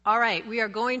All right, we are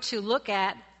going to look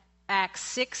at Acts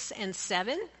 6 and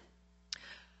 7.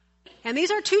 And these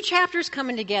are two chapters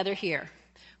coming together here.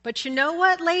 But you know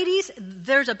what, ladies?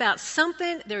 There's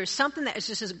something that is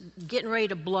just getting ready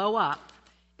to blow up.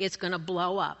 It's going to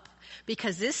blow up.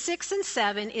 Because this 6 and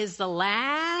 7 is the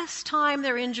last time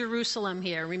they're in Jerusalem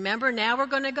here. Remember, now we're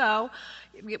going to go.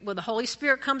 When the Holy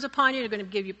Spirit comes upon you, they're going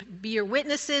to be your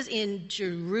witnesses in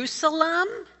Jerusalem.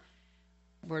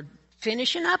 We're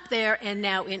finishing up there, and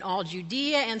now in all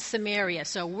Judea and Samaria.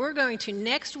 So we're going to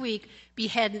next week be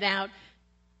heading out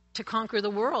to conquer the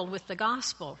world with the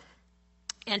gospel.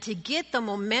 And to get the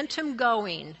momentum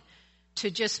going,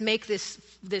 to just make this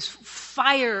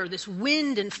fire, this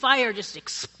wind and fire just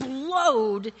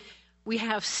explode, we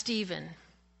have Stephen.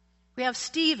 We have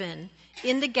Stephen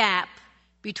in the gap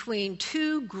between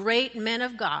two great men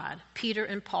of God, Peter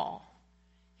and Paul.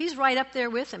 He's right up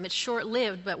there with him. It's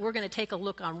short-lived, but we're going to take a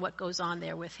look on what goes on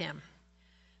there with him.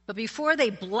 But before they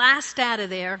blast out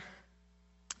of there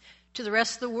to the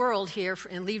rest of the world here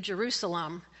and leave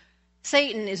Jerusalem,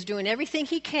 Satan is doing everything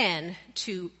he can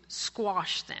to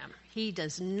squash them. He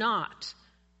does not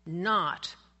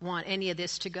want any of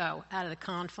this to go out of the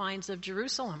confines of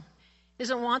Jerusalem. He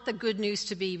doesn't want the good news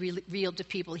to be revealed to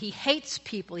people. He hates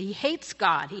people. He hates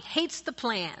God. He hates the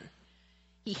plan.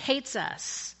 He hates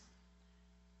us.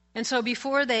 And so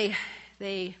before they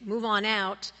move on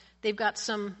out, they've got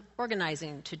some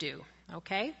organizing to do,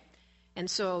 okay? And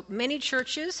so many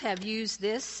churches have used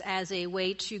this as a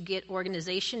way to get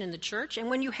organization in the church. And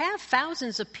when you have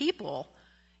thousands of people,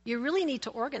 you really need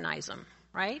to organize them,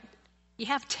 right? You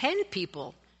have 10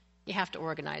 people, you have to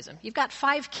organize them. You've got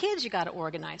 5 kids, you got to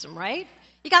organize them, right?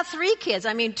 You got 3 kids.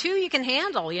 2 you can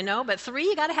handle, but 3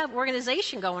 you got to have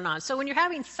organization going on. So when you're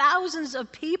having thousands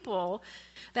of people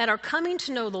that are coming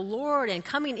to know the Lord and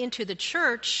coming into the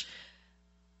church,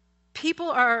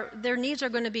 their needs are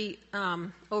going to be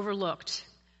overlooked.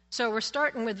 So we're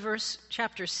starting with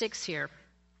chapter 6 here.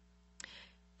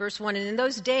 Verse 1, and in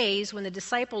those days when the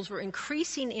disciples were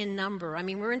increasing in number,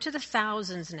 we're into the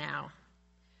thousands now,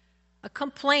 a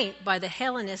complaint by the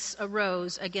Hellenists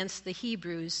arose against the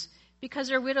Hebrews because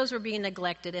their widows were being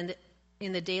neglected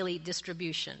in the daily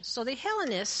distribution. So the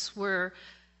Hellenists were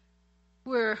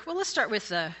let's start with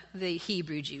the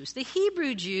Hebrew Jews. The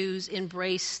Hebrew Jews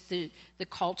embraced the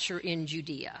culture in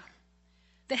Judea.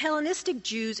 The Hellenistic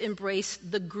Jews embraced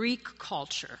the Greek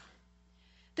culture.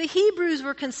 The Hebrews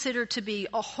were considered to be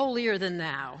a holier than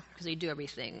thou because they do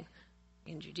everything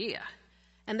in Judea.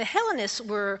 And the Hellenists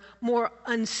were more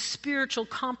unspiritual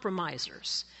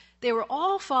compromisers. They were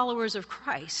all followers of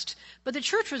Christ, but the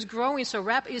church was growing so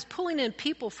rapidly, it was pulling in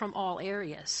people from all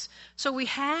areas. So we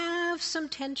have some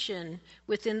tension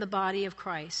within the body of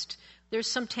Christ. There's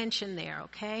some tension there,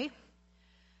 okay?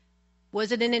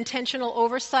 Was it an intentional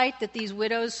oversight that these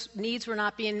widows' needs were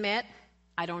not being met?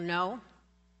 I don't know.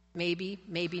 Maybe,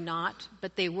 maybe not,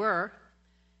 but they were.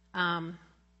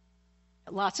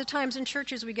 Lots of times in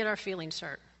churches we get our feelings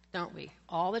hurt, don't we?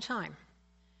 All the time.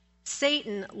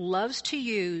 Satan loves to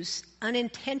use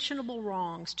unintentional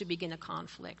wrongs to begin a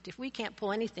conflict. If we can't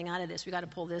pull anything out of this, we got to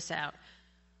pull this out.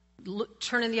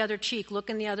 Turning the other cheek,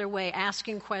 looking the other way,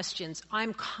 asking questions.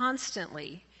 I'm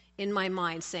constantly in my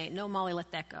mind saying, no, Molly,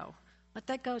 let that go. Let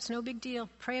that go. It's no big deal.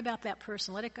 Pray about that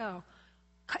person. Let it go.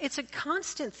 It's a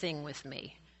constant thing with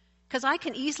me. Because I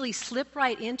can easily slip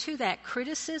right into that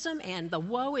criticism and the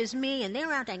woe is me and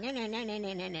they're out there,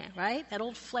 right? That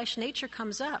old flesh nature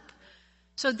comes up.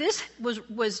 So this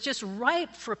was just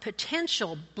ripe for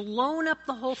potential, blown up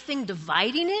the whole thing,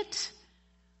 dividing it.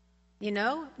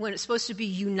 When it's supposed to be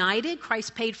united,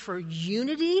 Christ paid for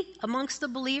unity amongst the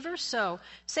believers. So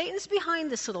Satan's behind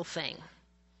this little thing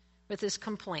with his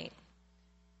complaint.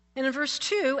 And in verse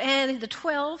 2, and the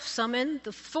 12 summoned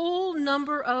the full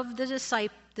number of the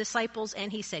disciples,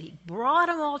 and he said, he brought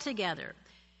them all together.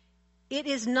 It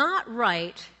is not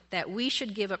right that we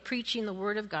should give up preaching the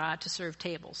word of God to serve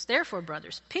tables. Therefore,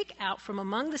 brothers, pick out from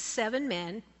among you 7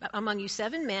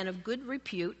 men of good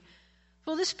repute,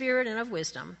 full of the Spirit and of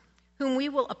wisdom, whom we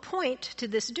will appoint to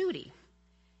this duty,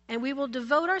 and we will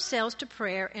devote ourselves to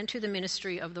prayer and to the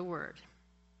ministry of the word.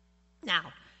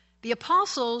 Now, the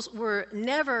apostles were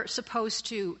never supposed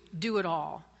to do it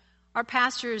all. Our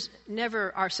pastors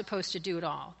never are supposed to do it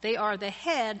all. They are the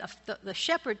head, the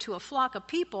shepherd to a flock of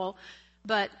people,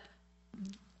 but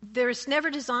there's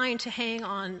never designed to hang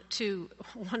on to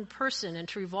one person and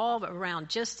to revolve around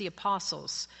just the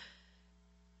apostles.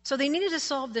 So they needed to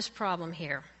solve this problem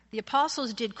here. The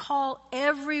apostles did call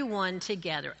everyone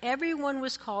together. Everyone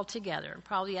was called together.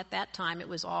 Probably at that time it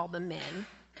was all the men.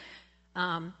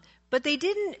 But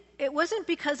it wasn't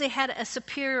because they had a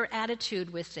superior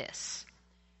attitude with this.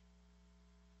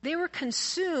 They were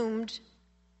consumed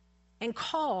and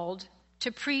called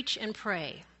to preach and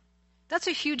pray. That's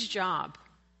a huge job.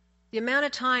 The amount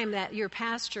of time that your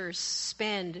pastors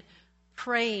spend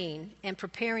praying and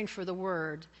preparing for the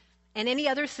word, and any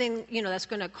other thing, that's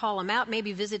going to call them out,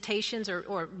 maybe visitations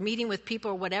or meeting with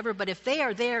people or whatever, but if they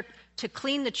are there to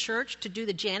clean the church, to do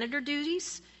the janitor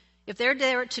duties, if they're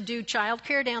there to do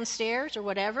childcare downstairs or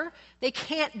whatever, they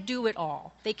can't do it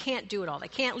all. They can't do it all. They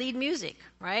can't lead music,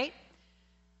 right?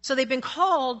 So they've been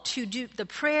called to do the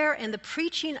prayer and the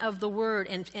preaching of the word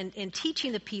and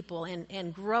teaching the people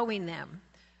and growing them.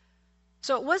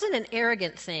 So it wasn't an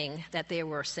arrogant thing that they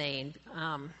were saying.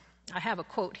 I have a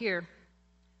quote here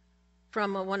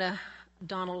from one of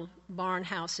Donald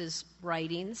Barnhouse's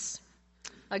writings.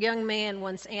 A young man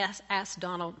once asked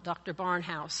Dr.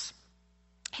 Barnhouse,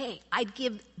 "Hey, I'd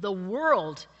give the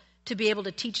world to be able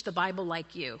to teach the Bible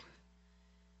like you."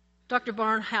 Dr.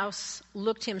 Barnhouse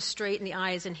looked him straight in the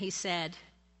eyes and he said,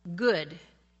 "Good,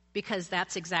 because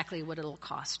that's exactly what it'll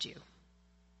cost you."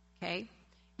 Okay?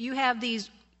 You have these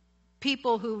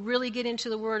people who really get into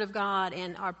the Word of God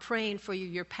and are praying for you,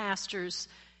 your pastors.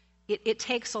 It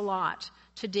takes a lot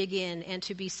to dig in and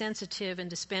to be sensitive and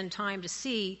to spend time to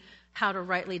see how to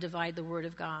rightly divide the Word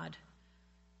of God.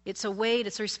 It's a weight,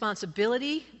 it's a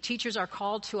responsibility. Teachers are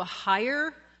called to a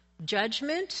higher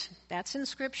judgment. That's in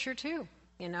Scripture too,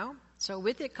 So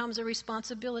with it comes a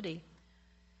responsibility.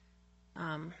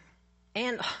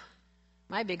 And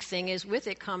my big thing is with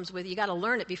it comes with, you got to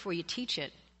learn it before you teach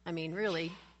it. I mean,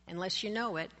 really, unless you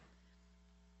know it,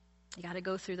 you got to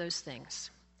go through those things.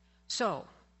 So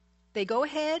they go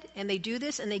ahead and they do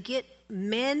this and they get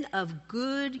men of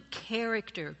good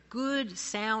character, good,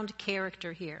 sound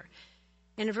character here.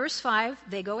 And in verse 5,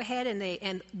 they go ahead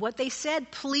and what they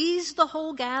said pleased the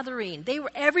whole gathering.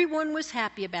 Everyone was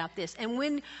happy about this. And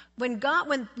when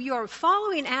you are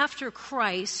following after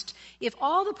Christ, if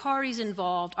all the parties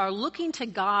involved are looking to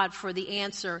God for the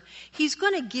answer, He's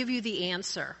going to give you the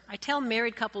answer. I tell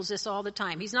married couples this all the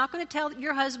time. He's not going to tell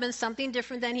your husband something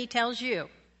different than He tells you.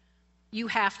 You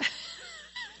have to.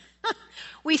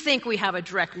 We think we have a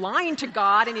direct line to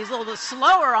God, and He's a little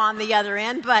slower on the other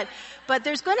end, but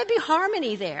there's going to be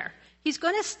harmony there. He's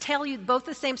going to tell you both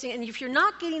the same thing, and if you're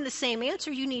not getting the same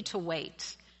answer, you need to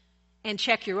wait and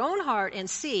check your own heart and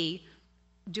see,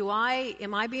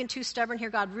 am I being too stubborn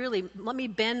here? God, really, let me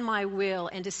bend my will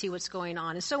and to see what's going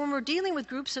on. And so when we're dealing with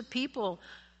groups of people,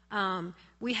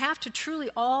 we have to truly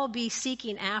all be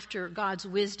seeking after God's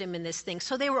wisdom in this thing.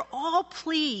 So they were all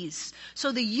pleased.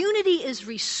 So the unity is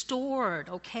restored,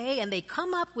 okay? And they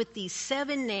come up with these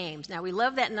 7 names. Now, we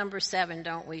love that number 7,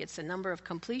 don't we? It's the number of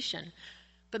completion.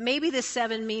 But maybe the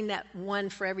 7 mean that one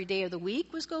for every day of the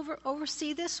week was going to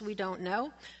oversee this. We don't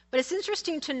know. But it's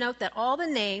interesting to note that all the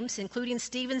names, including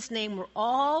Stephen's name, were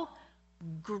all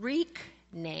Greek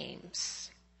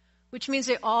names, which means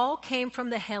they all came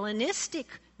from the Hellenistic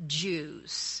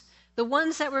Jews, the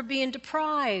ones that were being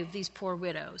deprived, these poor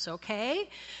widows, okay?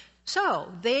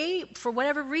 So they, for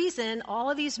whatever reason, all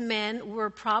of these men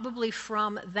were probably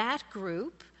from that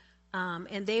group,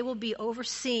 and they will be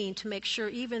overseen to make sure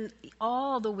even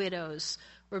all the widows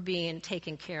were being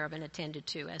taken care of and attended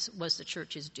to, as was the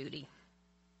church's duty.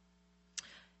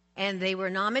 And they were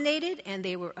nominated and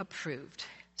they were approved.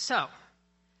 So,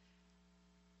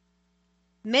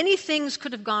 many things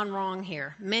could have gone wrong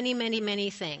here. Many, many, many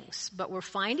things. But we're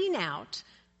finding out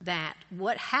that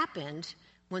what happened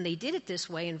when they did it this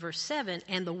way in verse 7,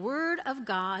 and the word of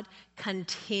God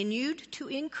continued to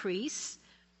increase,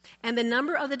 and the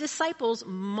number of the disciples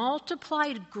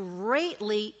multiplied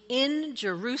greatly in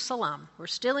Jerusalem. We're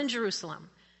still in Jerusalem.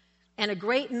 And a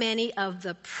great many of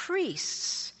the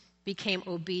priests became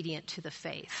obedient to the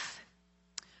faith.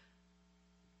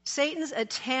 Satan's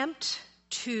attempt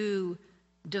to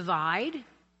divide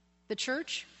the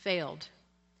church failed.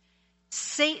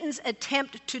 Satan's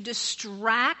attempt to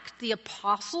distract the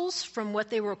apostles from what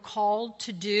they were called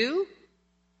to do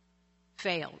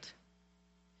failed.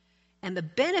 And the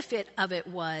benefit of it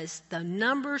was the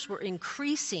numbers were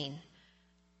increasing,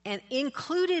 and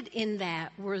included in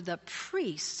that were the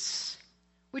priests,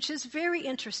 which is very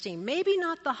interesting. Maybe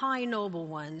not the high noble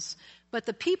ones, but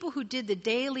the people who did the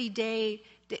day-to-day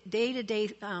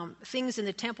things in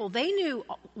the temple. They knew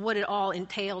what it all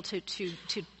entailed to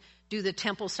do the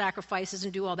temple sacrifices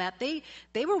and do all that.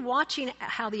 They were watching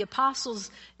how the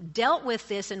apostles dealt with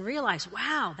this and realized,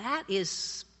 wow, that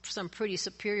is some pretty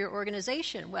superior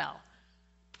organization. Well,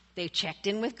 they checked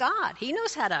in with God. He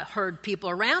knows how to herd people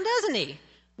around, doesn't he?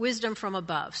 Wisdom from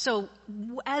above. So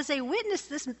as they witnessed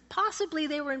this, possibly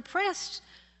they were impressed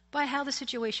by how the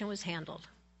situation was handled.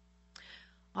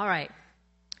 All right.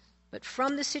 But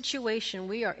from the situation,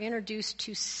 we are introduced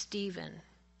to Stephen,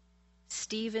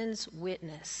 Stephen's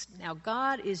witness. Now,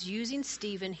 God is using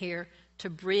Stephen here to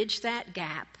bridge that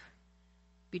gap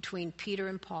between Peter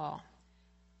and Paul.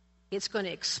 It's going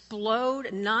to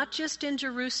explode not just in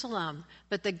Jerusalem,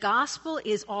 but the gospel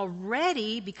is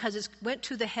already, because it went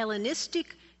to the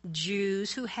Hellenistic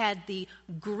Jews who had the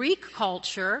Greek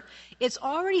culture, it's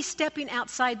already stepping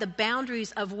outside the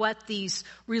boundaries of what these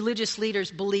religious leaders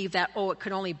believe that, it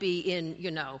could only be in,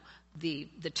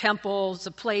 the temples,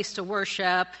 the place to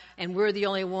worship, and we're the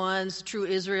only ones, true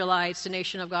Israelites, the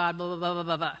nation of God, blah, blah, blah, blah,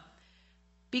 blah, blah.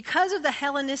 Because of the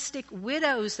Hellenistic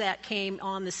widows that came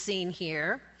on the scene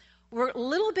here, we're a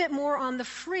little bit more on the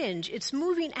fringe. It's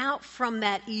moving out from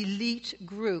that elite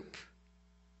group.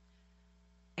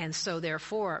 And so,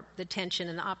 therefore, the tension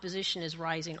and the opposition is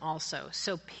rising also.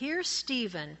 So here's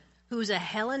Stephen, who's a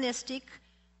Hellenistic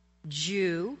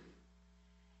Jew,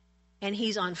 and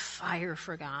he's on fire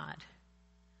for God.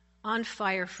 On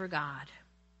fire for God.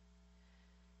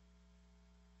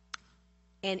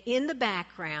 And in the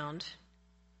background,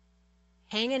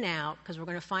 hanging out, because we're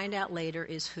going to find out later,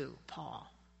 is who? Paul.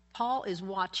 Paul is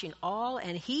watching all,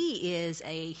 and he is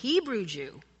a Hebrew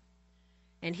Jew.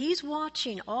 And he's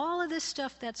watching all of this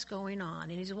stuff that's going on,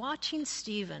 and he's watching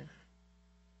Stephen.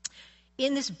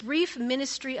 In this brief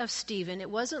ministry of Stephen, it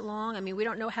wasn't long. I mean, we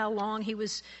don't know how long he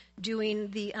was doing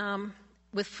the,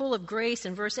 with full of grace.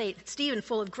 In verse 8, Stephen,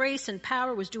 full of grace and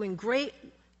power, was doing great,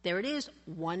 there it is,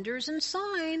 wonders and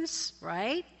signs,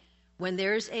 right? When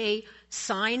there's a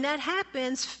sign that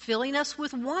happens, filling us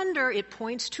with wonder, it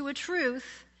points to a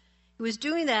truth. He was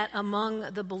doing that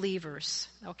among the believers,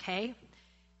 okay?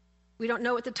 We don't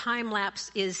know what the time lapse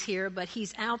is here, but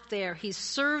he's out there. He's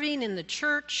serving in the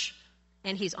church,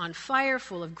 and he's on fire,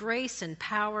 full of grace and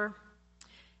power,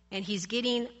 and he's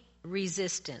getting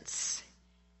resistance.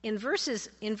 In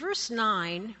verse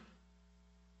 9,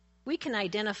 we can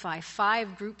identify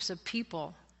 5 groups of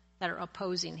people that are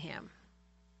opposing him.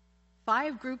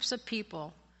 5 groups of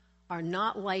people are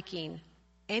not liking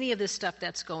any of this stuff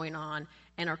that's going on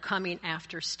and are coming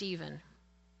after Stephen.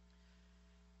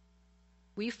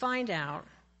 We find out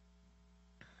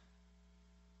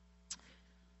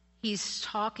he's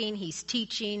talking, he's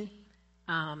teaching,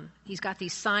 he's got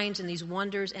these signs and these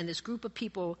wonders, and this group of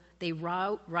people, they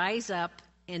rise up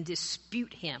and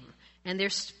dispute him. And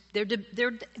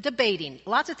they're debating.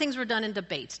 Lots of things were done in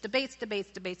debates. Debates.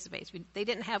 They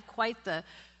didn't have quite the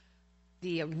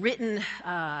written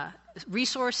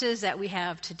resources that we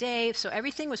have today, so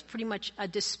everything was pretty much a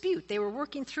dispute. They were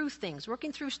working through things,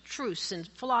 working through truths and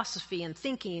philosophy and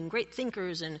thinking, great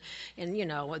thinkers and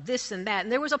this and that.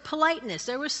 And there was a politeness.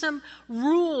 There was some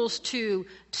rules to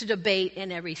debate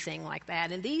and everything like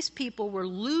that. And these people were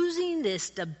losing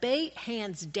this debate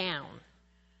hands down.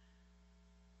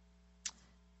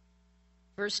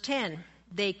 Verse 10,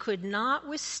 they could not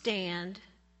withstand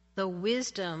the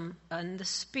wisdom and the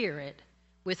spirit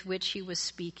with which he was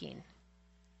speaking.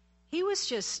 He was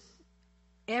just,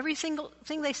 every single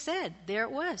thing they said, there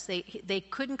it was. They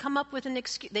couldn't come up with an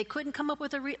excuse. They couldn't come up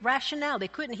with a rationale. They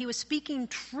couldn't. He was speaking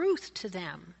truth to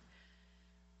them.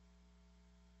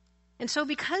 And so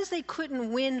because they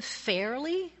couldn't win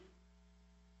fairly,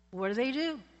 what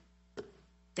do?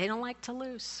 They don't like to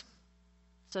lose.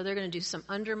 So they're going to do some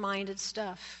undermined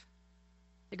stuff.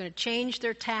 They're going to change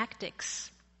their tactics.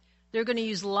 They're going to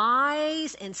use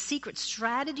lies and secret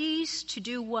strategies to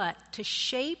do what? To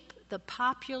shape the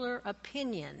popular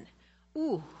opinion.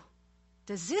 Ooh,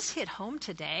 does this hit home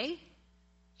today?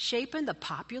 Shaping the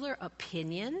popular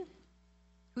opinion?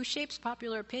 Who shapes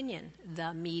popular opinion?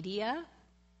 The media,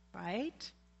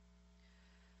 right?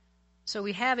 So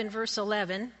we have in verse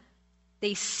 11,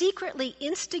 they secretly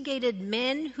instigated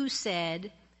men who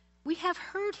said, "We have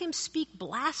heard him speak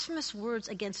blasphemous words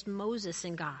against Moses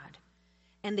and God."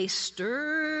 And they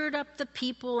stirred up the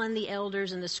people and the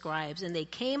elders and the scribes, and they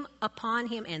came upon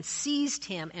him and seized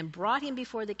him and brought him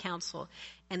before the council.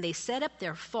 And they set up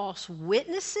their false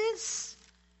witnesses,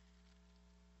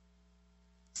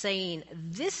 saying,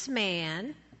 "This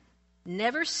man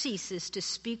never ceases to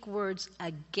speak words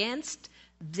against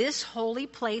this holy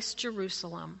place,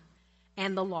 Jerusalem,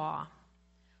 and the law.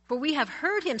 For we have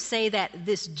heard him say that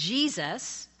this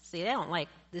Jesus," see, they don't like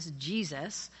this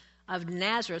Jesus, "of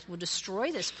Nazareth will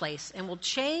destroy this place and will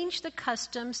change the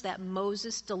customs that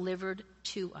Moses delivered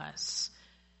to us."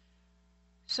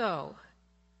 So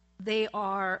they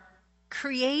are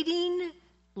creating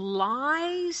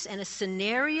lies and a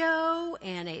scenario,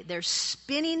 and they're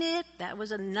spinning it. That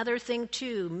was another thing,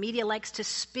 too. Media likes to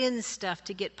spin stuff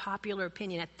to get popular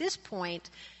opinion. At this point,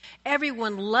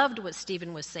 everyone loved what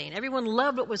Stephen was saying. Everyone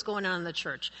loved what was going on in the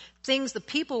church. The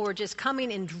people were just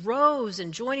coming in droves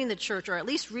and joining the church, or at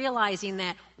least realizing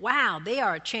that, wow, they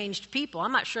are changed people.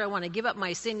 I'm not sure I want to give up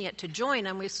my sin yet to join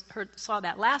them. We saw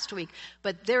that last week.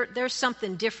 But there's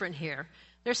something different here.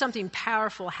 There's something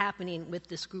powerful happening with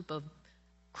this group of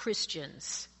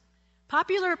Christians.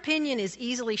 Popular opinion is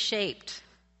easily shaped.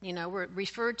 We're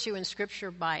referred to in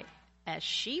Scripture as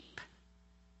sheep.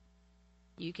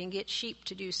 You can get sheep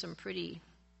to do some pretty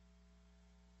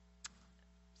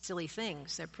silly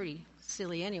things. They're pretty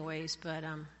silly anyways, but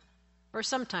or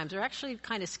sometimes they're actually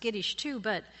kind of skittish too.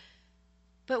 But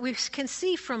we can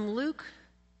see from Luke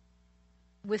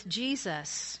with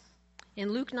Jesus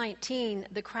in Luke 19,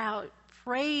 the crowd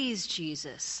praised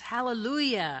Jesus.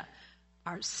 Hallelujah.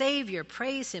 Our Savior,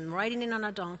 praise him, riding in on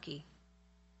a donkey.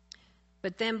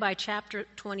 But then by chapter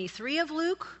 23 of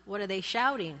Luke, what are they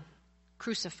shouting?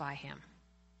 Crucify him.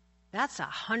 That's a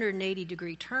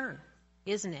 180-degree turn,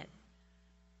 isn't it?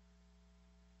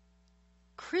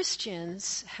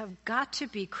 Christians have got to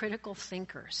be critical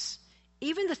thinkers.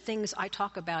 Even the things I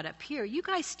talk about up here, you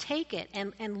guys take it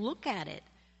and look at it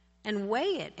and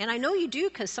weigh it. And I know you do,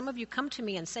 because some of you come to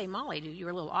me and say, Molly,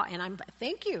 you're a little odd. And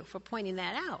thank you for pointing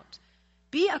that out.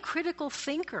 Be a critical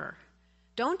thinker.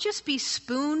 Don't just be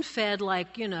spoon-fed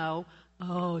like,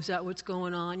 oh, is that what's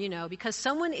going on? Because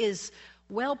someone is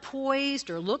well-poised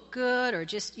or look good or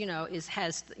just,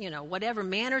 has whatever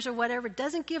manners or whatever,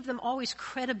 doesn't give them always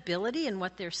credibility in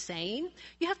what they're saying.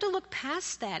 You have to look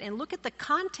past that and look at the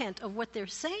content of what they're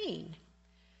saying.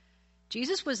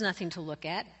 Jesus was nothing to look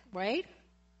at, right?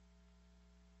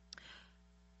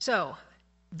 So,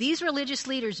 these religious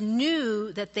leaders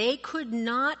knew that they could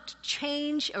not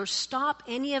change or stop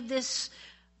any of this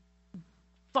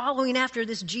following after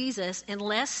this Jesus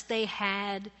unless they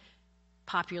had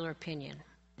popular opinion,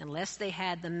 unless they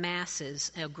had the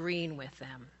masses agreeing with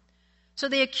them. So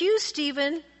they accused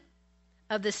Stephen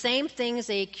of the same things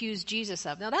they accused Jesus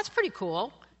of. Now that's pretty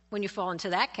cool when you fall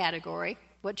into that category.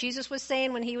 What Jesus was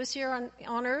saying when he was here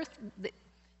on earth,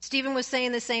 Stephen was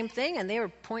saying the same thing, and they were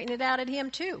pointing it out at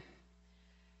him too.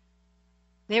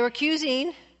 They were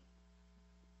accusing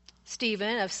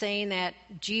Stephen of saying that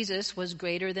Jesus was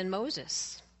greater than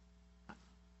Moses.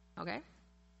 Okay?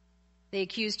 They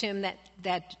accused him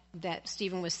that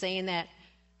Stephen was saying that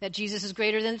Jesus is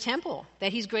greater than the temple,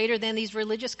 that he's greater than these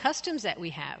religious customs that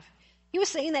we have. He was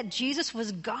saying that Jesus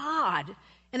was God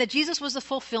and that Jesus was the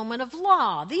fulfillment of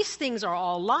law. These things are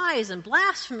all lies and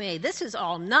blasphemy. This is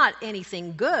all not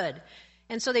anything good.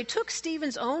 And so they took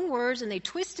Stephen's own words and they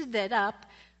twisted that up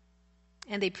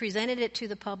and they presented it to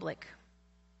the public.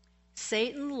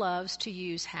 Satan loves to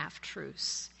use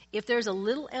half-truths. If there's a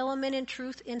little element in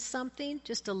truth in something,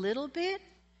 just a little bit,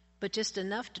 but just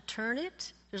enough to turn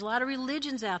it. There's a lot of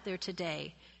religions out there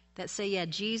today that say, yeah,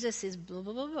 Jesus is blah,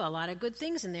 blah, blah, blah, a lot of good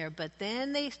things in there, but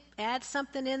then they add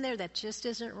something in there that just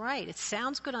isn't right. It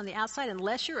sounds good on the outside.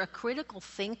 Unless you're a critical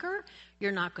thinker,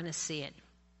 you're not going to see it.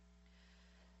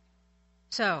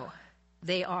 So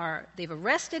they've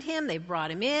arrested him, they've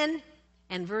brought him in,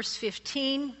 and verse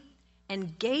 15,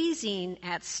 and gazing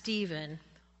at Stephen,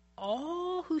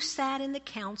 all who sat in the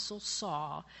council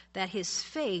saw that his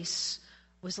face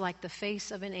was like the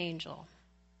face of an angel.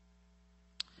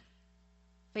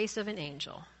 Face of an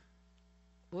angel.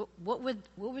 What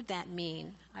would that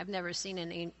mean? I've never seen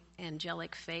an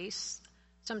angelic face.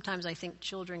 Sometimes I think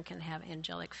children can have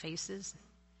angelic faces,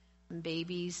 and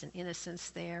babies and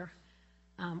innocence there.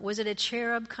 Was it a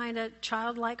cherub kind of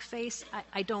childlike face?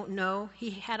 I don't know.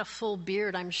 He had a full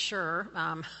beard, I'm sure.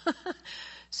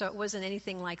 So it wasn't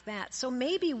anything like that. So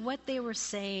maybe what they were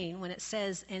saying when it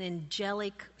says an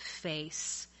angelic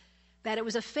face, that it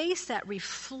was a face that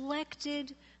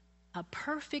reflected a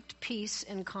perfect peace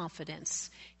and confidence.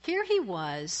 Here he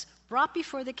was, brought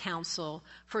before the council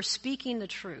for speaking the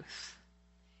truth.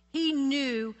 He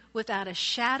knew without a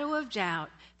shadow of doubt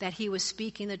that he was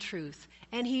speaking the truth.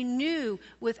 And he knew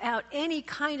without any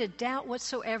kind of doubt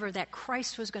whatsoever that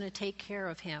Christ was going to take care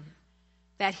of him.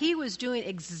 That he was doing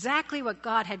exactly what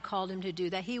God had called him to do.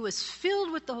 That he was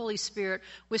filled with the Holy Spirit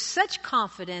with such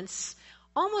confidence,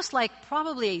 almost like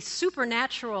probably a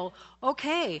supernatural,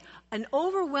 an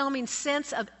overwhelming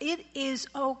sense of it is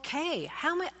okay.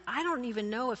 I don't even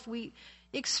know if we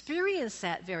experience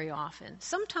that very often.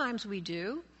 Sometimes we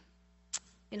do.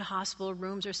 In hospital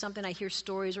rooms or something, I hear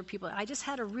stories where people, I just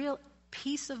had a real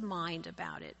peace of mind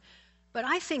about it. But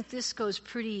I think this goes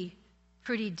pretty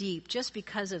deep just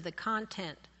because of the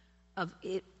content of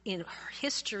it in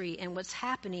history and what's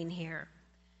happening here,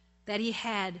 that he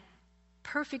had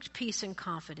perfect peace and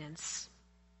confidence.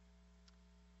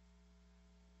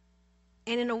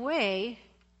 And in a way,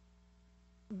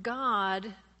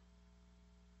 God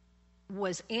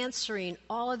was answering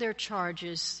all of their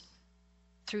charges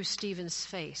through Stephen's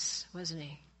face, wasn't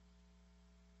he?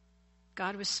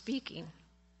 God was speaking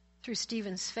through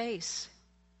Stephen's face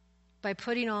by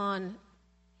putting on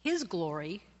his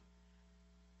glory,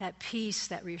 that peace,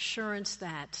 that reassurance,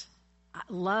 that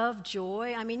love,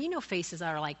 joy. I mean, you know faces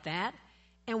are like that.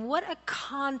 And what a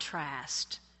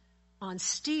contrast on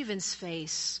Stephen's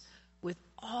face with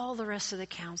all the rest of the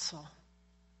council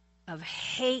of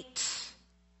hate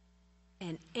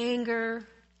and anger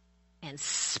and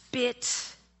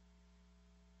spit.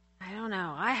 I don't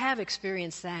know. I have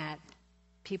experienced that.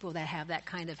 People that have that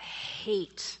kind of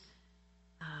hate.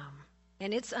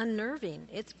 And it's unnerving.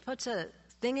 It puts a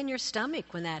thing in your stomach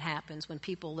when that happens, when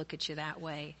people look at you that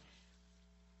way.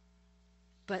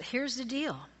 But here's the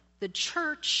deal. The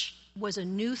church was a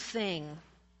new thing.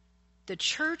 The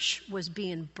church was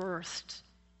being birthed,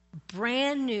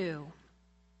 brand new.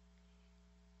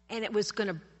 And it was going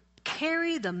to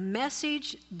carry the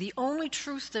message, the only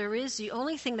truth there is, the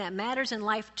only thing that matters in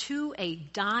life to a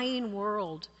dying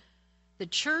world. The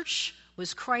church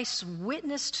was Christ's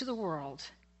witness to the world,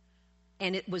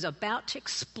 and it was about to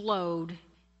explode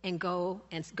and go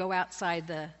outside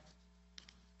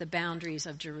the boundaries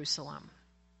of Jerusalem.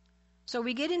 So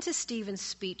we get into Stephen's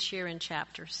speech here in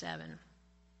chapter 7.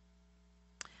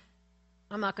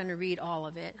 I'm not going to read all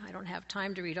of it. I don't have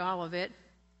time to read all of it.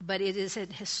 But it is a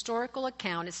historical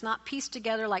account. It's not pieced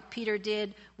together like Peter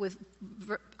did with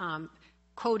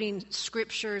quoting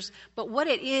scriptures. But what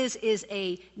it is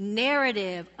a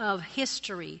narrative of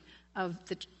history, of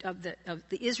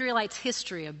the Israelites'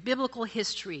 history, of biblical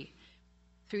history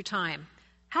through time.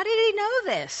 How did he know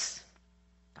this?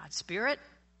 God's Spirit.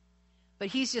 But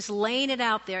he's just laying it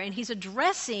out there, and he's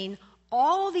addressing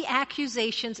all the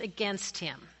accusations against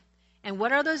him. And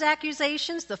what are those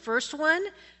accusations? The first one,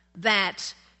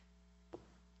 that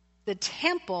the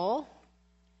temple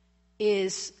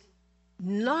is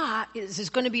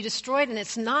going to be destroyed, and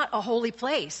it's not a holy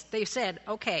place. They said,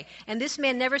 okay, and this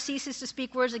man never ceases to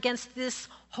speak words against this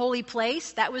holy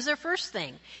place. That was their first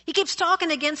thing. He keeps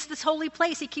talking against this holy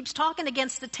place. He keeps talking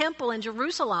against the temple in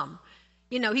Jerusalem.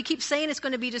 You know, he keeps saying it's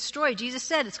going to be destroyed. Jesus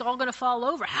said it's all going to fall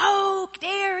over. How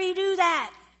dare he do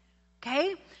that?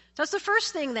 Okay? So that's the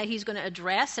first thing that he's going to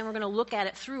address, and we're going to look at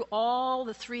it through all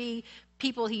the three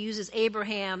people he uses,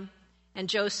 Abraham and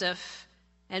Joseph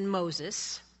and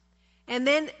Moses. And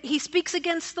then he speaks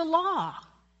against the law,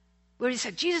 where he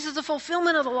said, Jesus is the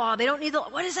fulfillment of the law. They don't need the law.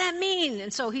 What does that mean?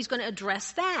 And so he's going to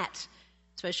address that,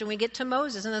 especially when we get to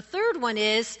Moses. And the third one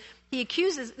is, they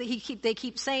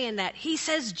keep saying that he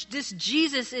says this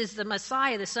Jesus is the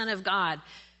Messiah, the Son of God.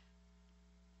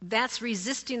 That's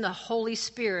resisting the Holy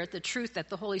Spirit, the truth that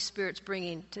the Holy Spirit's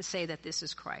bringing to say that this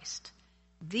is Christ.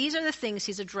 These are the things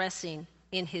he's addressing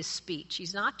in his speech.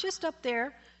 He's not just up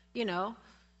there, you know.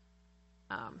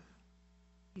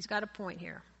 He's got a point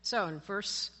here. So in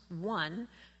verse 1,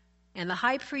 and the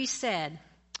high priest said,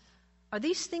 are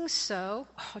these things so?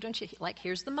 Oh, don't you like,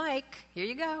 here's the mic. Here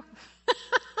you go.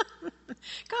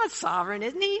 God's sovereign,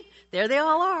 isn't he? There they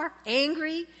all are,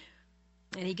 angry.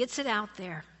 And he gets it out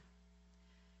there.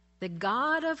 The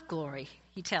God of glory,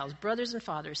 he tells, brothers and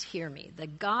fathers, hear me. The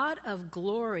God of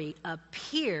glory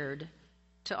appeared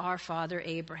to our father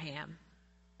Abraham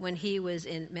when he was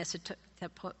in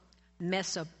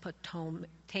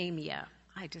Mesopotamia.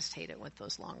 I just hate it with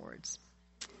those long words.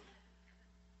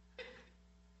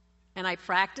 And I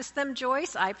practice them,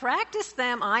 Joyce. I practice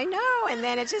them. I know. And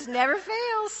then it just never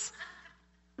fails.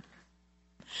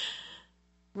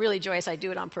 Really, Joyce, I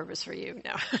do it on purpose for you.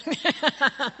 No.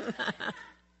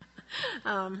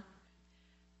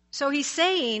 So he's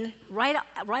saying, right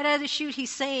out of the chute,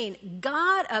 he's saying,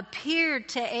 God appeared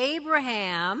to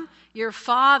Abraham, your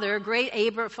father,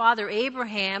 father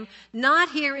Abraham, not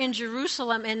here in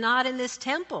Jerusalem and not in this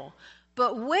temple,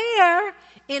 but where?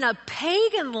 In a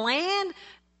pagan land,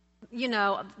 you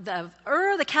know, the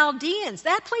Ur of the Chaldeans.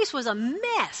 That place was a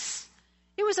mess.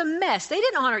 It was a mess. They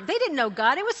didn't know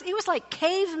God. It was like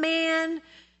caveman,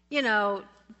 you know,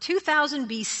 2000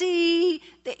 BC,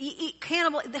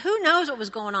 cannibal. Who knows what was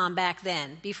going on back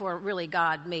then before really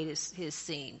God made his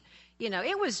scene. You know,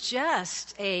 it was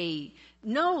just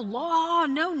no law,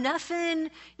 no nothing.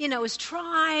 You know, it was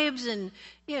tribes and,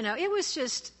 you know, it was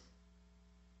just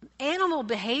animal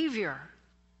behavior.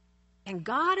 And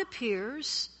God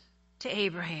appears to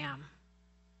Abraham.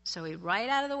 So right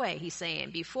out of the way, he's saying,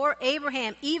 before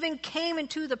Abraham even came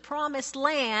into the promised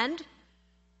land,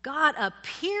 God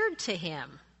appeared to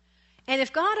him. And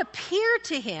if God appeared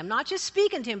to him, not just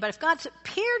speaking to him, but if God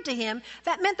appeared to him,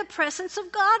 that meant the presence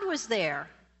of God was there.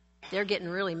 They're getting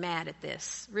really mad at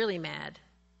this, really mad.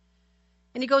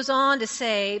 And he goes on to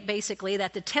say, basically,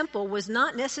 that the temple was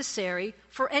not necessary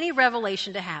for any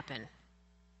revelation to happen.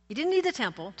 He didn't need the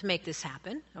temple to make this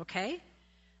happen, okay?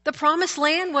 The promised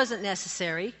land wasn't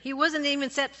necessary. He wasn't even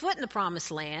set foot in the promised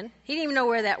land. He didn't even know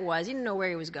where that was. He didn't know where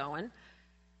he was going.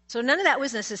 So none of that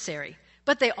was necessary.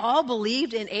 But they all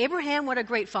believed in Abraham, what a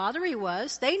great father he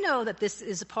was. They know that this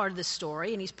is a part of the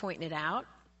story, and he's pointing it out.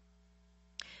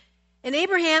 And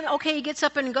Abraham, okay, he gets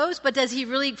up and goes, but does he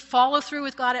really follow through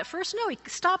with God at first? No, he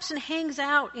stops and hangs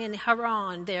out in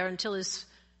Haran there until his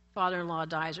father-in-law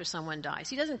dies or someone dies.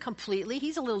 He doesn't completely.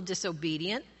 He's a little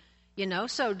disobedient,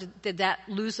 so did that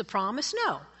lose the promise?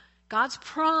 No. God's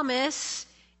promise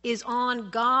is on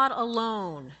God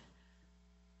alone.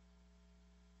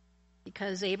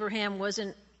 Because Abraham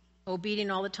wasn't obedient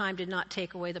all the time, did not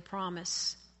take away the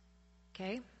promise.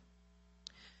 Okay?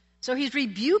 So he's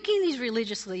rebuking these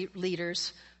religious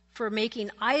leaders for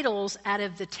making idols out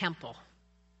of the temple,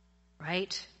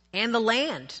 right? And the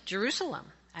land, Jerusalem,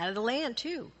 out of the land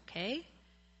too, okay?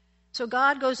 So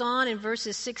God goes on in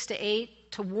verses 6 to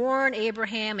 8 to warn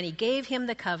Abraham, and he gave him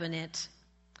the covenant,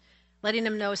 letting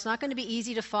him know it's not going to be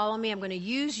easy to follow me. I'm going to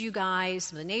use you guys,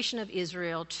 the nation of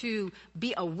Israel, to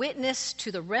be a witness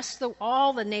to the rest of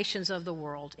all the nations of the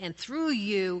world. And through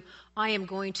you, I am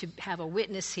going to have a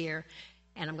witness here.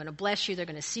 And I'm going to bless you. They're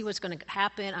going to see what's going to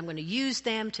happen. I'm going to use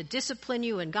them to discipline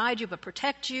you and guide you, but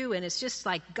protect you. And it's just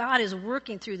like God is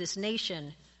working through this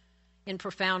nation in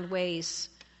profound ways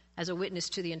as a witness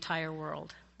to the entire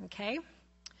world. Okay?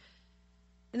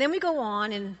 And then we go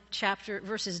on in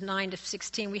verses 9 to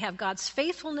 16. We have God's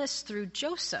faithfulness through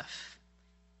Joseph.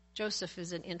 Joseph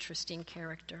is an interesting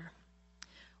character.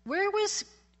 God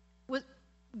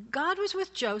was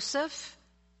with Joseph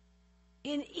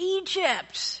in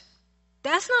Egypt.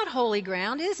 That's not holy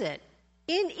ground, is it?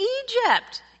 In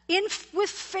Egypt, with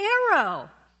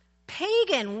Pharaoh,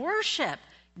 pagan worship,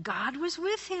 God was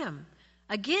with him.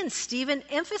 Again, Stephen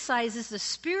emphasizes the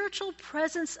spiritual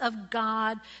presence of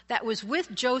God that was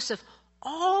with Joseph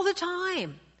all the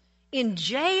time. In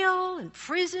jail, in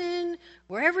prison,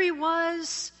 wherever he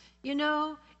was, in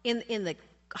the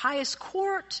highest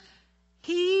court,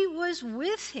 he was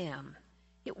with him.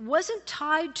 It wasn't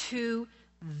tied to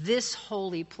this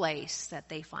holy place that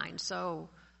they find so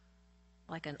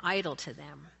like an idol to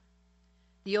them.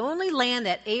 The only land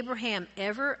that Abraham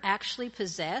ever actually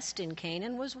possessed in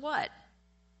Canaan was what?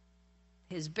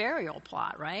 His burial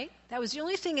plot, right? That was the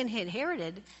only thing he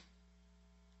inherited.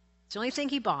 It's the only thing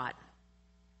he bought.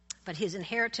 But his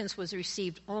inheritance was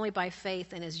received only by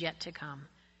faith and is yet to come.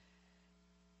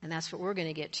 And that's what we're going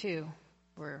to get too.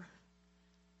 Where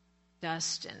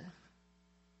dust and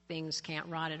things can't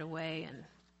rot it away, and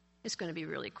it's going to be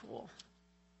really cool.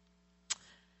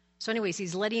 So anyways,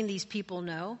 he's letting these people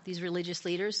know, these religious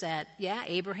leaders, that,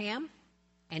 Abraham,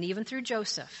 and even through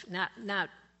Joseph, not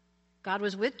God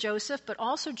was with Joseph, but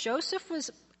also Joseph was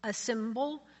a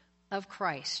symbol of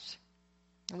Christ.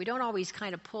 And we don't always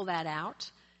kind of pull that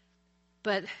out.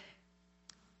 But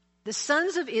the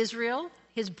sons of Israel,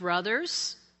 his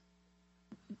brothers,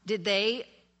 did they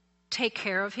take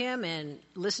care of him and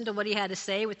listen to what he had to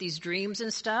say with these dreams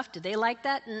and stuff? Did they like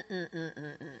that?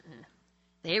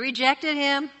 They rejected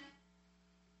him.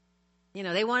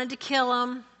 They wanted to kill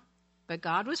him, but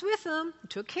God was with them,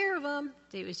 took care of him.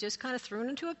 He was just kind of thrown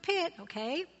into a pit,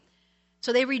 okay?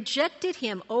 So they rejected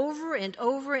him over and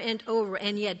over and over,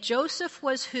 and yet Joseph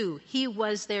was who? He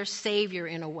was their savior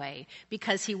in a way,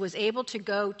 because he was able to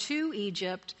go to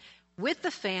Egypt with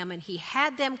the famine. He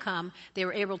had them come. They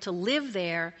were able to live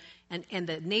there. And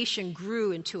the nation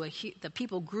grew the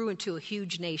people grew into a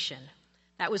huge nation.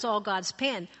 That was all God's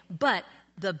plan. But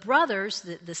the brothers,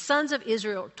 the sons of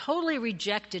Israel, totally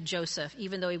rejected Joseph,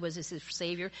 even though he was his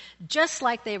savior, just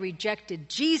like they rejected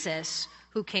Jesus,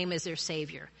 who came as their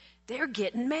savior. They're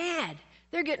getting mad.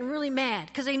 They're getting really mad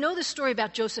because they know the story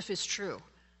about Joseph is true.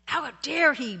 How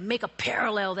dare he make a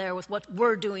parallel there with what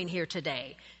we're doing here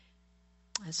today?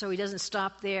 And so he doesn't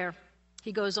stop there.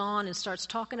 He goes on and starts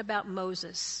talking about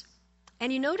Moses.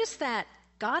 And you notice that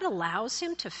God allows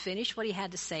him to finish what he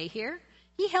had to say here.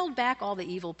 He held back all the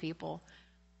evil people.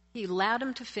 He allowed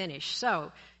him to finish.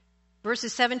 So,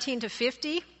 verses 17 to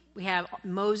 50, we have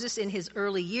Moses in his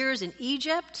early years in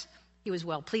Egypt. He was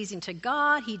well-pleasing to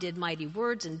God. He did mighty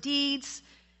words and deeds.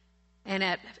 And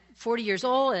at 40 years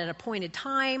old, at an appointed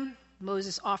time,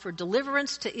 Moses offered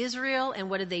deliverance to Israel. And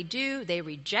what did they do? They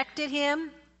rejected him.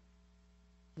 And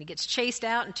he gets chased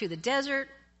out into the desert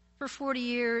for 40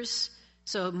 years.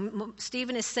 So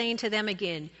Stephen is saying to them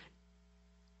again,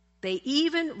 they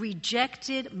even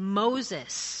rejected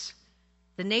Moses.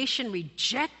 The nation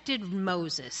rejected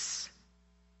Moses,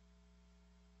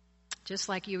 just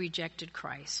like you rejected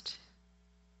Christ.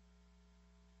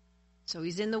 So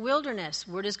he's in the wilderness.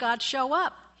 Where does God show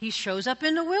up? He shows up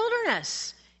in the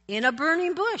wilderness, in a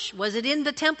burning bush. Was it in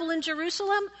the temple in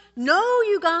Jerusalem? No,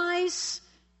 you guys.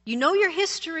 You know your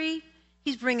history.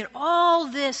 He's bringing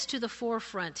all this to the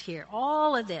forefront here,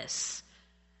 all of this.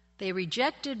 They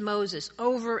rejected Moses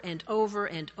over and over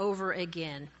and over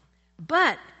again.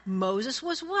 But Moses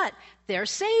was what? Their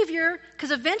savior, because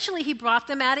eventually he brought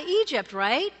them out of Egypt,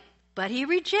 right? But he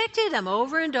rejected them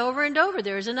over and over and over.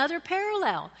 There's another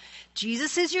parallel.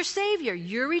 Jesus is your savior.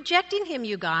 You're rejecting him,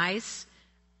 you guys.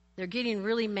 They're getting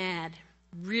really mad,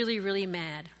 really, really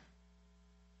mad.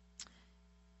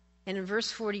 And in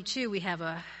verse 42, we have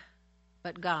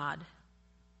but God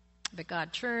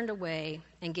turned away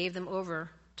and gave them over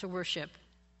to worship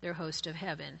their host of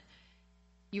heaven.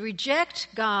 You reject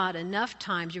God enough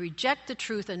times, you reject the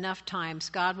truth enough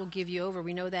times, God will give you over.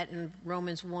 We know that in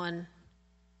Romans 1,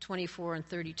 24 and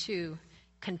 32.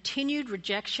 Continued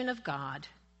rejection of God.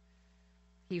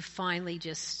 He finally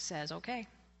just says, okay.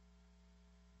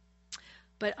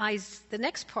 But the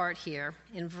next part here,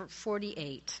 in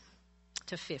 48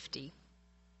 to 50.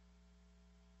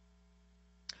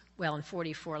 Well, in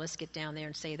 44, let's get down there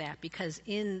and say that. Because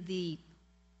in the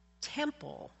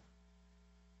temple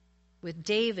with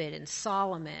David and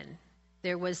Solomon,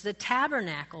 there was the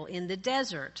tabernacle in the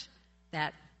desert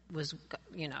that was,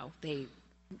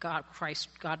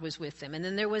 God was with them. And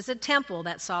then there was a temple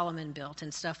that Solomon built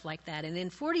and stuff like that. And in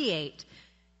 48,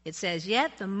 it says,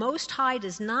 yet the Most High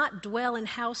does not dwell in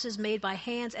houses made by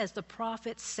hands, as the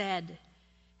prophet said.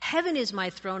 Heaven is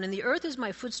my throne, and the earth is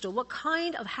my footstool. What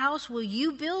kind of house will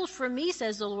you build for me,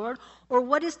 says the Lord? Or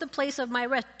what is the place of my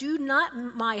rest? Do not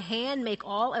my hand make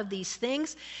all of these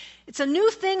things? It's a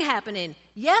new thing happening.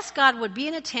 Yes, God would be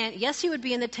in a tent. Yes, he would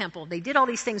be in the temple. They did all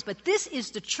these things. But this is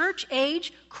the church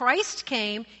age. Christ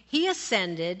came. He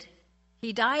ascended.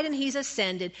 He died and he's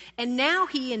ascended. And now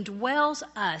he indwells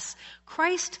us.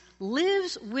 Christ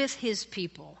lives with his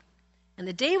people. And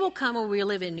the day will come when we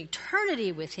live in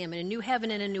eternity with him in a new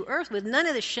heaven and a new earth with none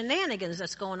of the shenanigans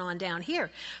that's going on down here.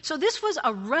 So this was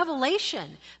a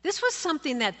revelation. This was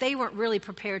something that they weren't really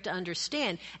prepared to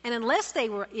understand. And unless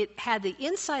it had the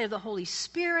insight of the Holy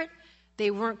Spirit,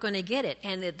 they weren't going to get it.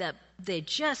 And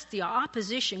the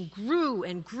opposition grew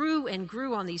and grew and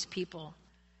grew on these people.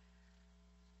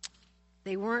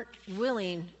 They weren't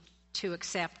willing to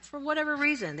accept, for whatever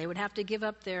reason. They would have to give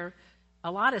up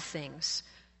a lot of things.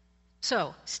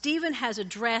 So, Stephen has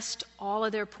addressed all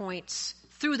of their points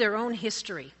through their own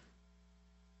history.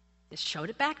 Just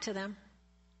showed it back to them.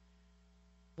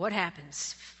 What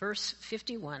happens? Verse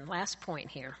 51, last point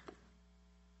here.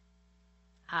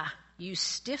 You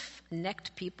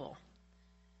stiff-necked people.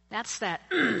 That's that,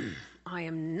 I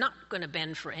am not going to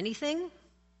bend for anything.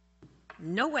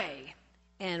 No way.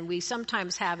 And we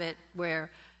sometimes have it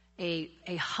where a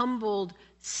humbled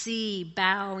sea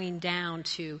bowing down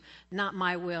to, not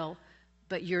my will,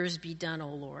 but yours be done, O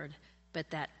Lord. But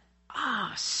that,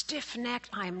 stiff-necked,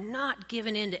 I'm not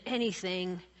giving in to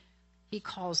anything. He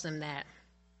calls them that.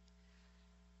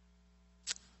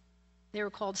 They were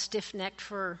called stiff-necked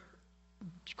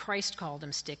Christ called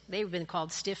them they've been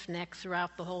called stiff-necked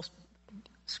throughout the whole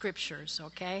scriptures,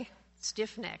 okay?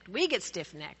 Stiff-necked. We get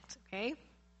stiff-necked, okay?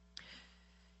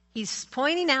 He's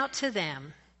pointing out to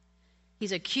them,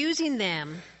 he's accusing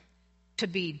them to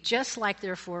be just like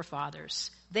their forefathers.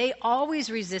 They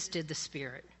always resisted the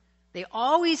Spirit. They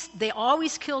always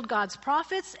killed God's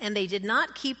prophets, and they did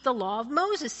not keep the law of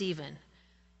Moses even.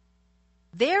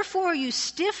 Therefore, you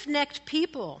stiff-necked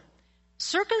people,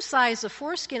 circumcise the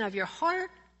foreskin of your heart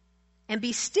and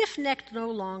be stiff-necked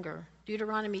no longer.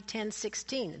 Deuteronomy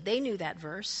 10:16. They knew that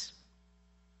verse.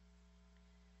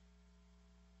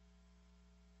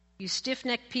 You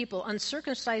stiff-necked people,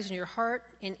 uncircumcised in your heart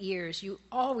and ears, you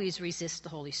always resist the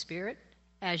Holy Spirit,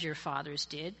 as your fathers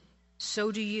did.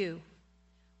 So do you.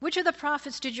 Which of the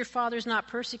prophets did your fathers not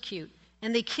persecute?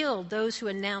 And they killed those who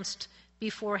announced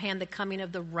beforehand the coming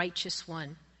of the righteous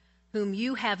one, whom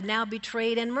you have now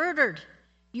betrayed and murdered.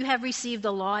 You have received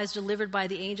the law as delivered by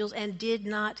the angels and did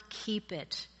not keep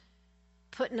it.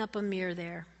 Putting up a mirror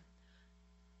there.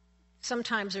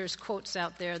 Sometimes there's quotes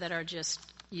out there that are just,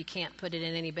 you can't put it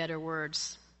in any better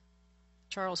words.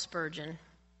 Charles Spurgeon.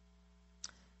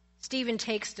 Stephen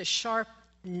takes the sharp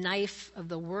knife of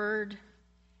the word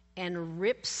and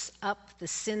rips up the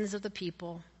sins of the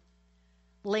people,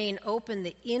 laying open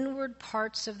the inward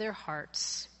parts of their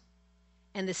hearts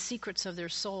and the secrets of their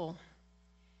soul.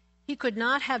 He could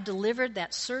not have delivered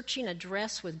that searching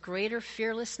address with greater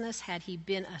fearlessness had he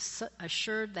been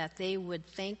assured that they would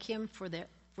thank him for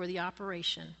the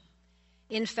operation.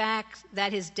 In fact,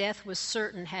 that his death was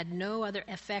certain had no other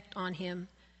effect on him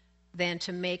than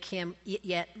to make him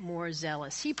yet more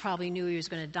zealous. He probably knew he was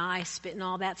going to die, spitting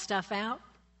all that stuff out.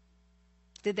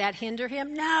 Did that hinder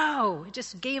him? No. It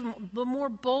just gave him the more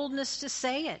boldness to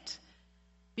say it,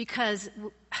 because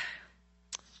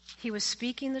he was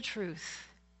speaking the truth.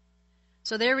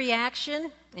 So their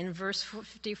reaction in verse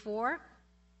 54,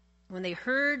 when they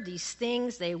heard these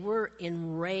things, they were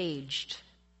enraged,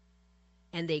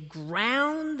 and they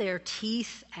ground their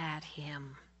teeth at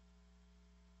him.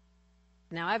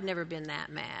 Now, I've never been that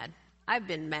mad. I've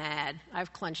been mad.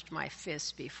 I've clenched my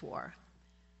fists before.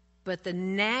 But the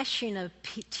gnashing of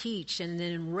teeth and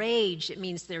then enraged, it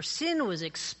means their sin was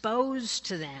exposed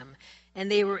to them. And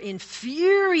they were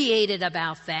infuriated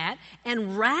about that.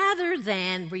 And rather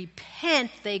than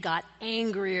repent, they got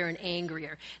angrier and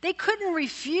angrier. They couldn't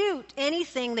refute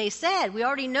anything they said. We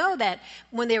already know that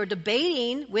when they were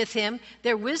debating with him,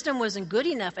 their wisdom wasn't good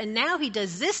enough. And now he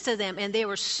does this to them, and they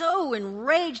were so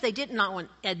enraged they did not want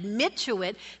to admit to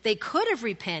it. They could have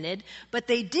repented, but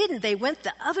they didn't. They went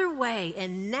the other way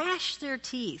and gnashed their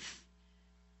teeth.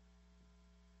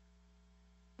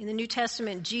 In the New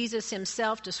Testament, Jesus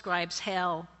himself describes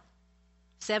hell.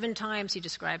 7 times he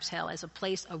describes hell as a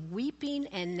place of weeping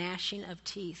and gnashing of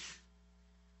teeth.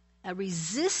 A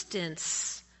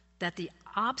resistance that the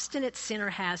obstinate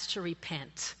sinner has to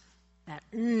repent. That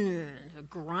the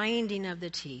grinding of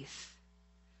the teeth.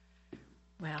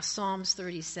 Well, Psalms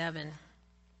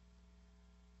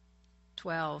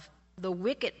 37:12. The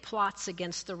wicked plots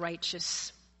against the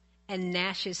righteous and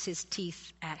gnashes his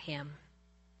teeth at him.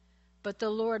 But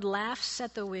the Lord laughs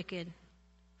at the wicked,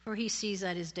 for he sees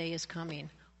that his day is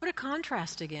coming. What a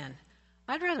contrast again.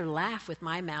 I'd rather laugh with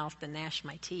my mouth than gnash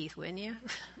my teeth, wouldn't you?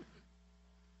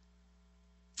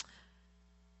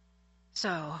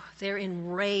 So, they're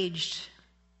enraged.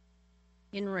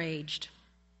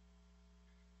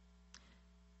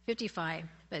 55.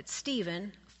 But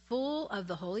Stephen, full of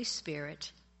the Holy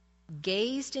Spirit,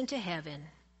 gazed into heaven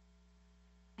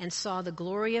and saw the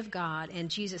glory of God and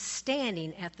Jesus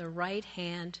standing at the right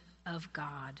hand of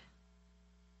God.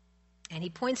 And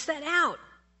he points that out.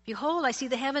 Behold, I see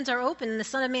the heavens are open and the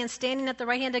Son of Man standing at the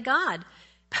right hand of God.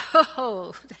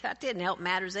 Oh, that didn't help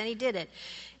matters any, did it?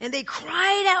 And they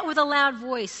cried out with a loud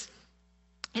voice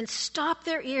and stopped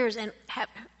their ears. And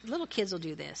little kids will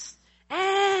do this.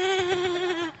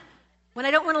 Ah! When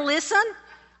I don't want to listen.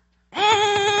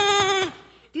 Ah!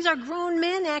 These are grown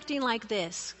men acting like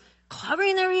this,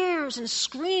 covering their ears and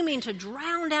screaming to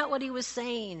drown out what he was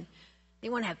saying. They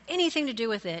wouldn't have anything to do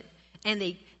with it. And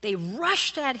they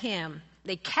rushed at him.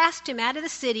 They cast him out of the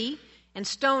city and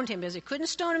stoned him, because they couldn't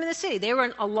stone him in the city. They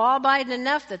were law-abiding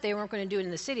enough that they weren't going to do it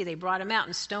in the city. They brought him out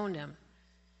and stoned him.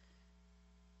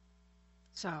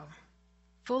 So,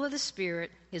 full of the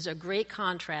Spirit is a great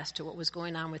contrast to what was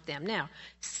going on with them. Now,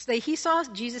 he saw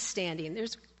Jesus standing.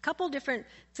 There's a couple different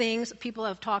things people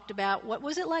have talked about. What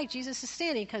was it like Jesus is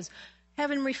standing? Because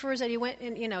heaven refers that he went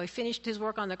and, he finished his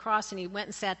work on the cross and he went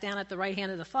and sat down at the right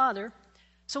hand of the Father.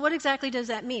 So what exactly does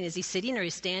that mean? Is he sitting or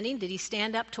is he standing? Did he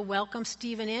stand up to welcome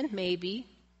Stephen in? Maybe.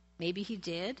 Maybe he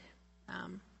did.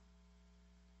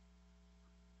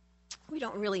 We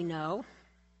don't really know.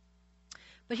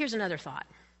 But here's another thought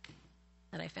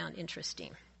that I found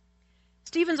interesting.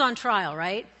 Stephen's on trial,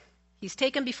 right? He's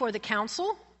taken before the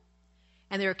council,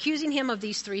 and they're accusing him of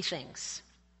these 3 things.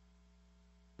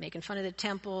 Making fun of the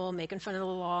temple, making fun of the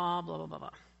law, blah, blah, blah,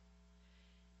 blah.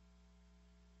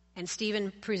 And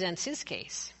Stephen presents his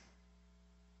case.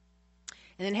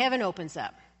 And then heaven opens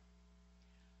up.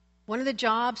 One of the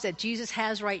jobs that Jesus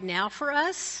has right now for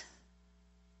us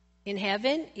in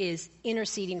heaven is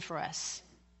interceding for us.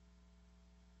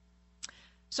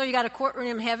 So you got a courtroom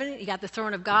in heaven, you got the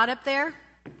throne of God up there,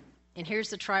 and here's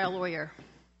the trial lawyer.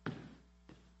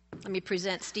 Let me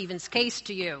present Stephen's case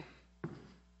to you.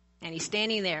 And he's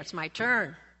standing there. It's my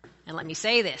turn. And let me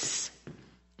say this.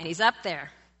 And he's up there.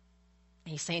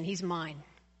 And he's saying, he's mine.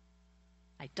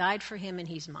 I died for him and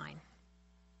he's mine.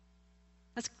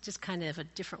 That's just kind of a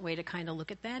different way to kind of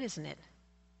look at that, isn't it?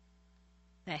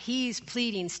 That he's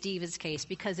pleading Stephen's case,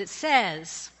 because it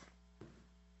says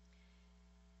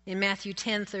in Matthew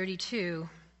 10:32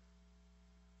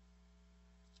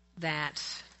 that,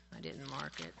 I didn't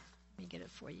mark it. Let me get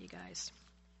it for you guys.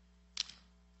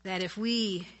 That if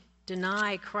we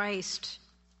deny Christ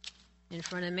in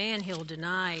front of man, he'll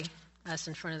deny us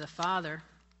in front of the Father.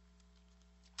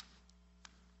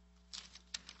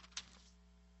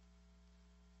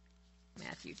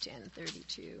 Matthew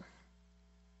 10:32.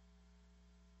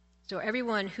 So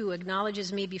everyone who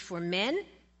acknowledges me before men,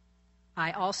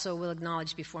 I also will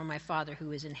acknowledge before my Father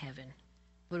who is in heaven.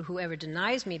 But whoever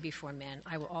denies me before men,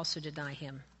 I will also deny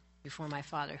him before my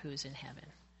Father who is in heaven.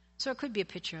 So it could be a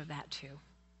picture of that too.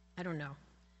 I don't know.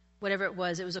 Whatever it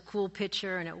was a cool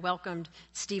picture, and it welcomed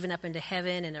Stephen up into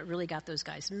heaven, and it really got those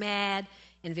guys mad.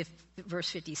 In verse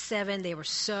 57, they were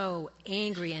so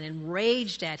angry and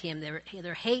enraged at him.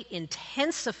 Their hate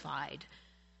intensified.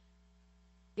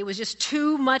 It was just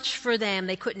too much for them.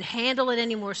 They couldn't handle it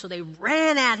anymore, so they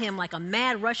ran at him like a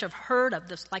mad rush of herd,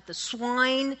 like the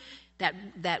swine that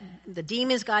the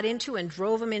demons got into and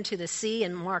drove him into the sea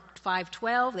in Mark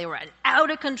 5:12. They were an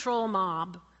out-of-control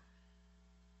mob.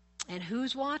 And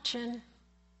who's watching?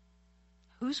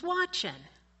 Who's watching?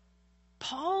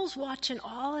 Paul's watching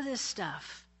all of this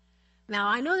stuff. Now,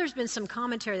 I know there's been some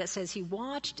commentary that says he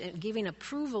watched and giving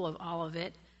approval of all of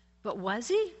it, but was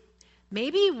he?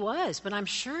 Maybe he was, but I'm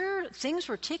sure things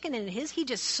were ticking in his. He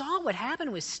just saw what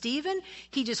happened with Stephen.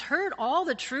 He just heard all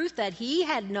the truth that he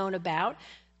had known about.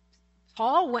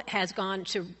 Paul has gone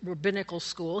to rabbinical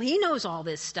school. He knows all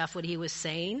this stuff, what he was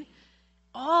saying.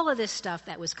 All of this stuff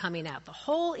that was coming out, the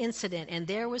whole incident, and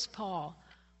there was Paul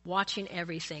watching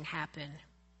everything happen.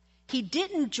 He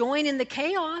didn't join in the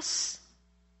chaos.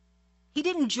 He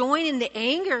didn't join in the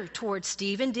anger towards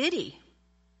Stephen, did he?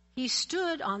 He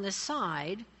stood on the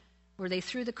side where they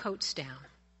threw the coats down.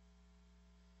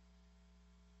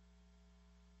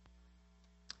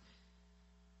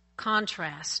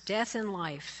 Contrast, death and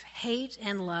life, hate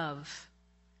and love.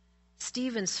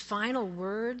 Stephen's final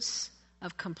words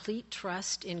of complete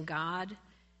trust in God.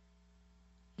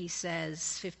 He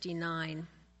says, 59,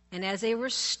 and as they were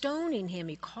stoning him,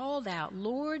 he called out,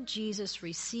 Lord Jesus,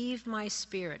 receive my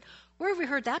spirit. Where have we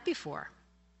heard that before?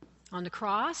 On the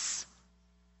cross?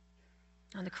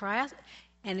 On the cross?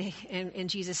 And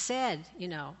Jesus said,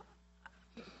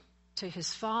 to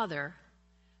his Father.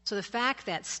 So the fact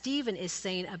that Stephen is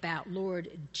saying about Lord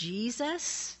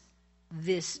Jesus,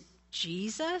 this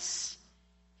Jesus,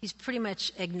 he's pretty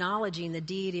much acknowledging the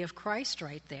deity of Christ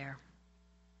right there.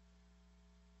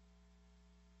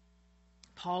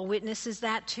 Paul witnesses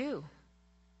that too.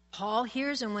 Paul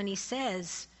hears him when he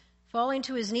says, falling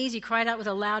to his knees, he cried out with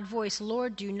a loud voice,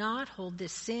 Lord, do not hold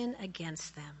this sin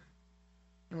against them.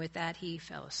 And with that, he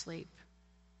fell asleep.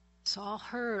 Saul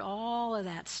heard all of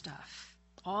that stuff.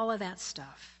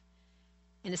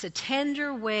 And it's a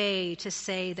tender way to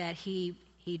say that he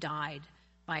died,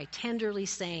 by tenderly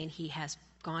saying he has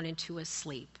gone into a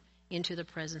sleep, into the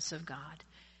presence of God.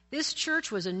 This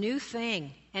church was a new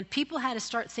thing, and people had to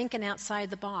start thinking outside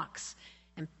the box.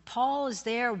 And Paul is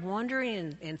there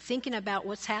wondering and thinking about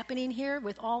what's happening here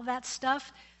with all that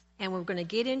stuff. And we're going to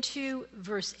get into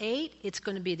verse 8. It's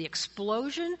going to be the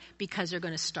explosion because they're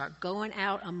going to start going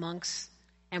out amongst,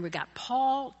 and we got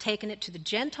Paul taking it to the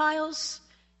Gentiles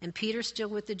and Peter still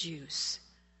with the Jews.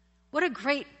 What a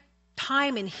great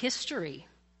time in history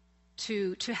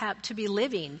to be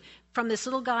living, from this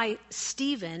little guy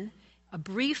Stephen, a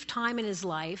brief time in his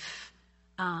life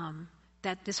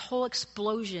that this whole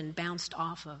explosion bounced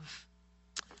off of.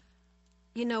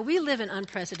 We live in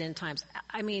unprecedented times.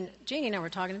 I mean, Janie and I were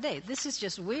talking today. This is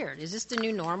just weird. Is this the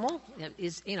new normal?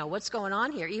 What's going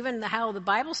on here? Even how the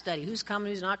Bible study, who's coming,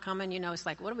 who's not coming, it's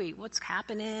like, what's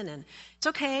happening? And it's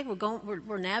okay.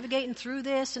 We're navigating through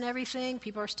this and everything.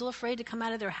 People are still afraid to come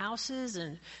out of their houses,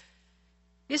 and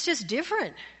it's just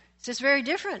different. It's just very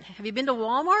different. Have you been to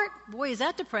Walmart? Boy, is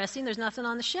that depressing. There's nothing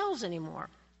on the shelves anymore.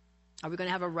 Are we going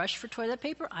to have a rush for toilet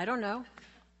paper? I don't know.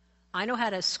 I know how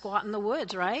to squat in the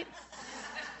woods, right?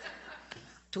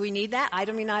 Do we need that? I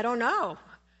don't know.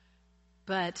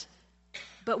 But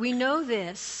we know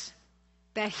this,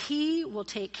 that he will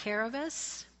take care of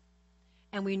us,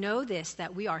 and we know this,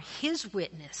 that we are his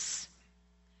witness.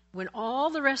 When all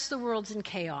the rest of the world's in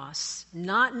chaos,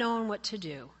 not knowing what to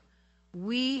do,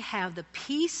 we have the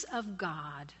peace of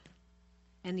God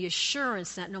and the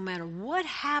assurance that no matter what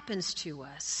happens to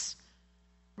us,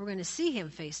 we're going to see him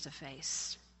face to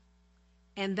face.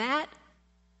 And that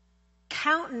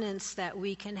countenance that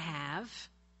we can have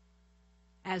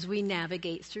as we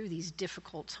navigate through these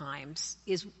difficult times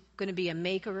is going to be a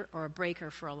maker or a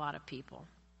breaker for a lot of people.